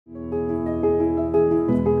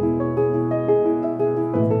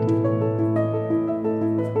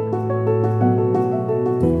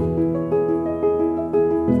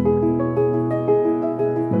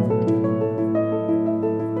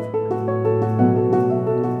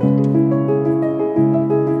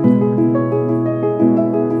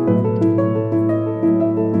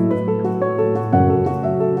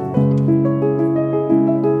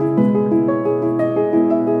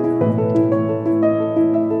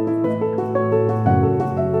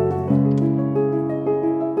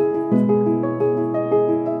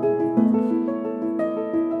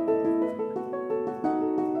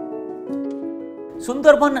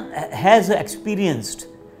Sundarban has experienced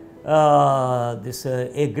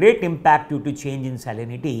a great impact due to change in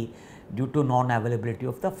salinity due to non-availability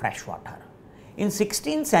of the fresh water. In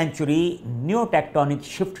 16th century, new tectonic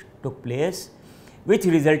shift took place, which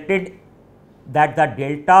resulted that the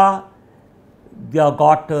delta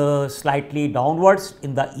got slightly downwards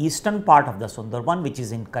in the eastern part of the Sundarban, which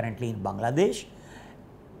is currently in Bangladesh,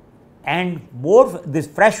 and more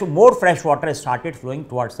fresh water started flowing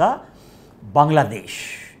towards the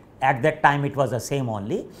Bangladesh. At that time it was the same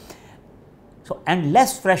only. So, and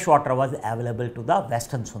less fresh water was available to the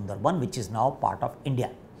western Sundarban, which is now part of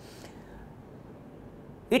India.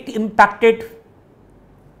 It impacted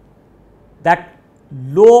that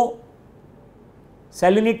low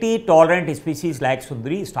salinity tolerant species like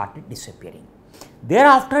Sundari started disappearing.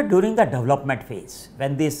 Thereafter, during the development phase,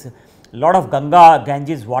 when this lot of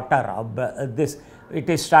Ganges water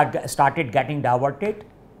started getting diverted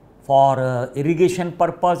for irrigation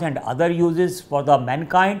purpose and other uses for the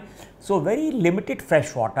mankind. So, very limited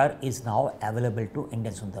fresh water is now available to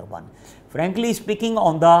Indian Sundarban. Frankly speaking,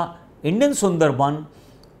 on the Indian Sundarban,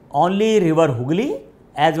 only river Hooghly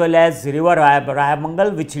as well as river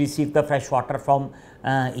Rayamangal, which receive the fresh water from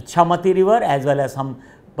Ichamati river as well as some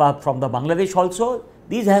from the Bangladesh also,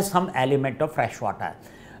 these has some element of fresh water.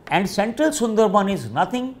 And central Sundarban is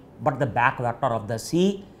nothing but the backwater of the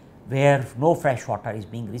sea, where no fresh water is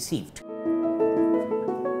being received.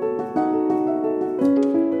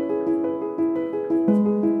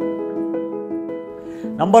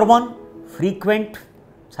 Number one, frequent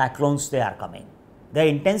cyclones they are coming. Their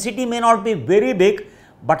intensity may not be very big,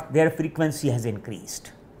 but their frequency has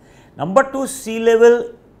increased. Number two, sea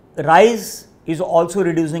level rise is also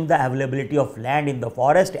reducing the availability of land in the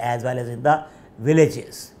forest as well as in the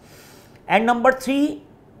villages. And number three,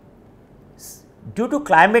 due to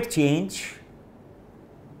climate change,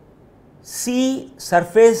 sea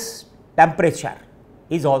surface temperature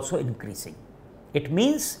is also increasing. It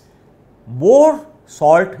means more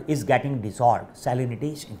salt is getting dissolved,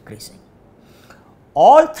 salinity is increasing.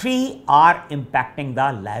 All three are impacting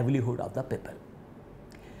the livelihood of the people.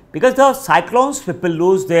 Because the cyclones, people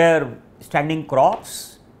lose their standing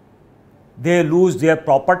crops, they lose their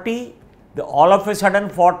property, they all of a sudden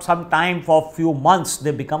for some time, for few months,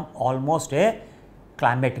 they become almost a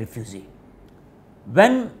climate refugee.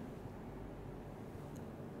 When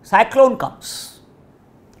cyclone comes,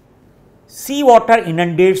 sea water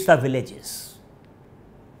inundates the villages.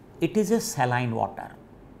 It is a saline water.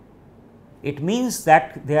 It means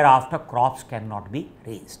that thereafter crops cannot be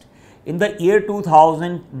raised. In the year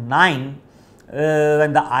 2009,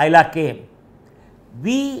 when the Ayla came,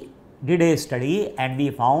 we did a study and we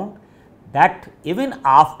found that even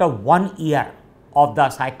after 1 year of the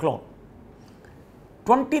cyclone,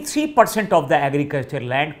 23% of the agricultural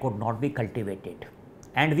land could not be cultivated,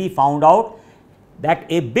 and we found out that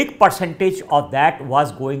a big percentage of that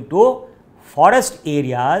was going to forest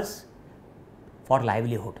areas for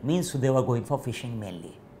livelihood, means they were going for fishing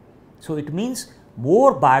mainly. So, it means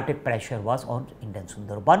more biotic pressure was on Indian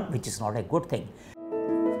Sundarban, which is not a good thing.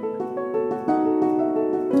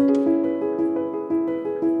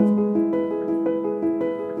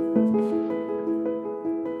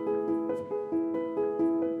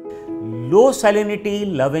 Low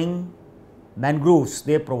salinity loving mangroves,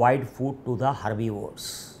 they provide food to the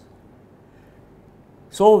herbivores.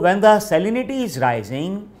 So, when the salinity is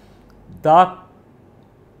rising, the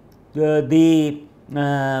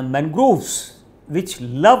mangroves which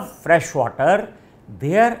love fresh water,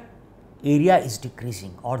 their area is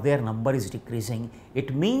decreasing or their number is decreasing.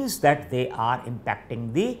 It means that they are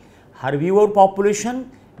impacting the herbivore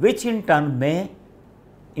population, which in turn may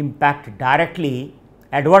impact directly,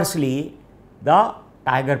 adversely the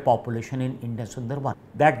tiger population in Indian Sundarban.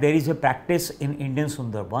 That there is a practice in Indian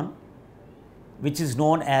Sundarban which is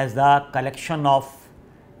known as the collection of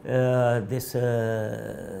this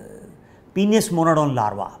Penis monodon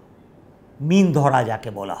larva, mean dhora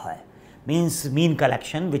jaake bola hai, means mean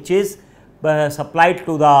collection, which is supplied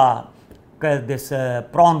to the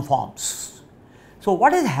prawn farms. So,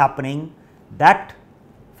 what is happening that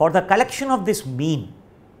for the collection of this mean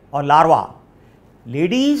or larva,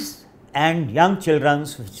 ladies and young children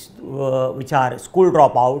which are school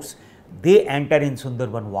dropouts, they enter in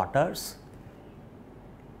Sundarban waters.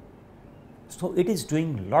 So, it is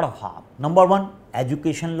doing a lot of harm. Number one,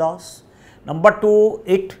 education loss. Number two,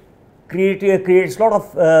 it creates a lot of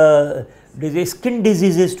skin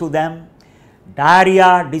diseases to them.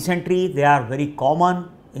 Diarrhea, dysentery, they are very common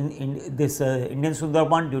in this Indian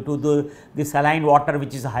Sundarban due to the saline water,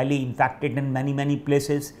 which is highly infected in many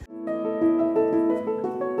places.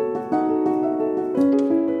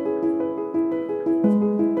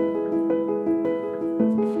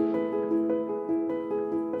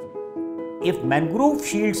 if mangrove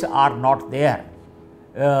shields are not there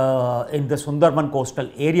in the Sundarban coastal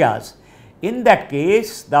areas, in that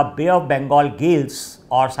case the Bay of Bengal gales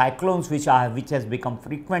or cyclones which has become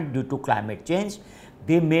frequent due to climate change,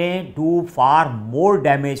 they may do far more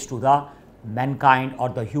damage to the mankind or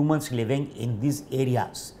the humans living in these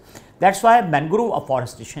areas. That is why mangrove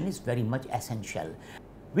afforestation is very much essential.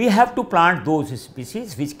 We have to plant those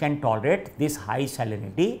species which can tolerate this high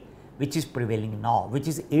salinity which is prevailing now, which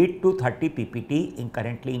is 8 to 30 ppt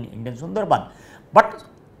currently in Indian Sundarban. But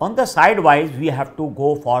on the sidewise, we have to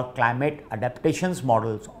go for climate adaptations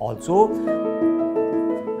models also.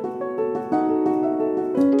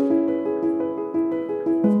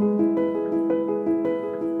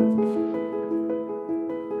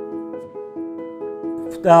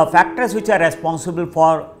 The factors which are responsible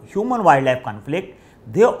for human wildlife conflict,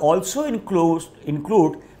 they also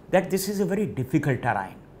include that this is a very difficult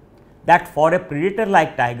terrain, that for a predator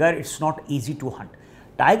like tiger it is not easy to hunt.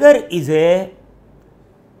 Tiger is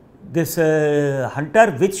this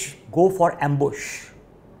hunter which go for ambush.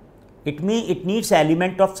 It needs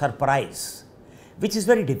element of surprise, which is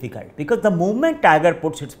very difficult, because the moment tiger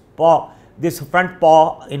puts its paw, this front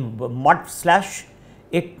paw in mud slush,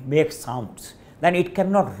 it makes sounds. Then it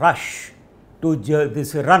cannot rush to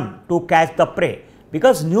run to catch the prey,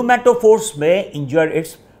 because pneumatophores may injure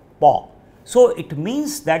its paw. So it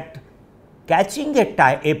means that catching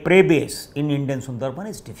a prey base in Indian Sundarban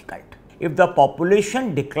is difficult. If the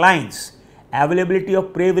population declines, availability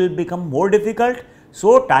of prey will become more difficult.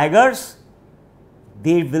 So tigers,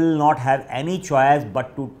 they will not have any choice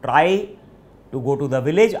but to try to go to the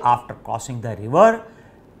village after crossing the river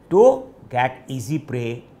to get easy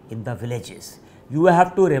prey in the villages. You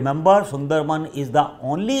have to remember, Sundarban is the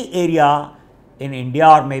only area in India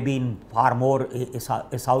or maybe in far more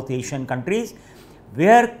South Asian countries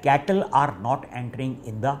where cattle are not entering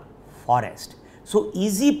in the forest. So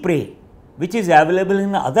easy prey which is available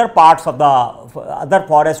in other parts of the other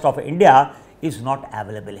forest of India is not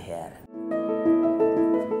available here.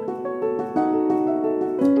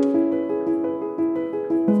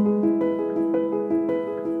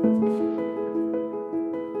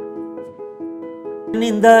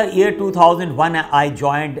 In the year 2001, I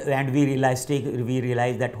joined and we realized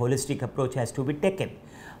that holistic approach has to be taken.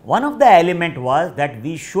 One of the element was that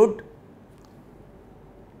we should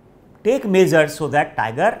take measures so that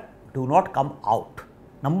tiger do not come out.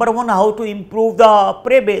 Number one, how to improve the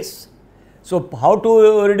prey base. So how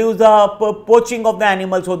to reduce the poaching of the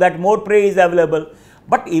animal so that more prey is available.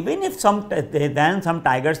 But even if some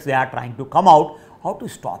tigers they are trying to come out, how to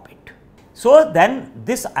stop it? So then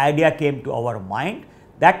this idea came to our mind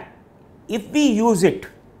that if we use it,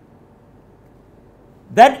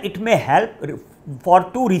 then it may help for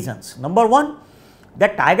two reasons. Number one,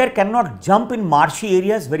 that tiger cannot jump in marshy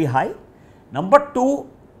areas very high. Number two,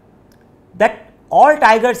 that all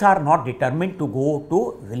tigers are not determined to go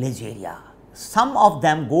to village area. Some of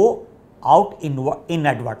them go out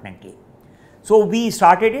inadvertently. So we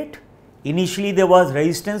started it. Initially there was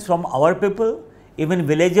resistance from our people. Even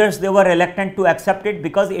villagers, they were reluctant to accept it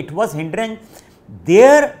because it was hindering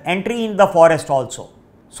their entry in the forest also.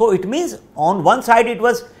 So it means on one side it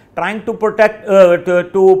was trying to protect,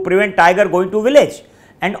 to prevent tiger going to village,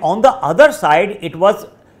 and on the other side it was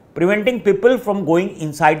preventing people from going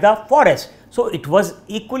inside the forest. So it was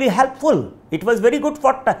equally helpful. It was very good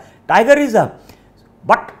for tiger reserve.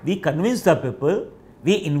 But we convinced the people,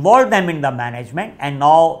 we involved them in the management, and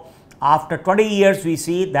now after 20 years we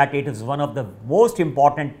see that it is one of the most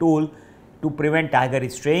important tool to prevent tiger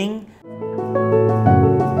straying.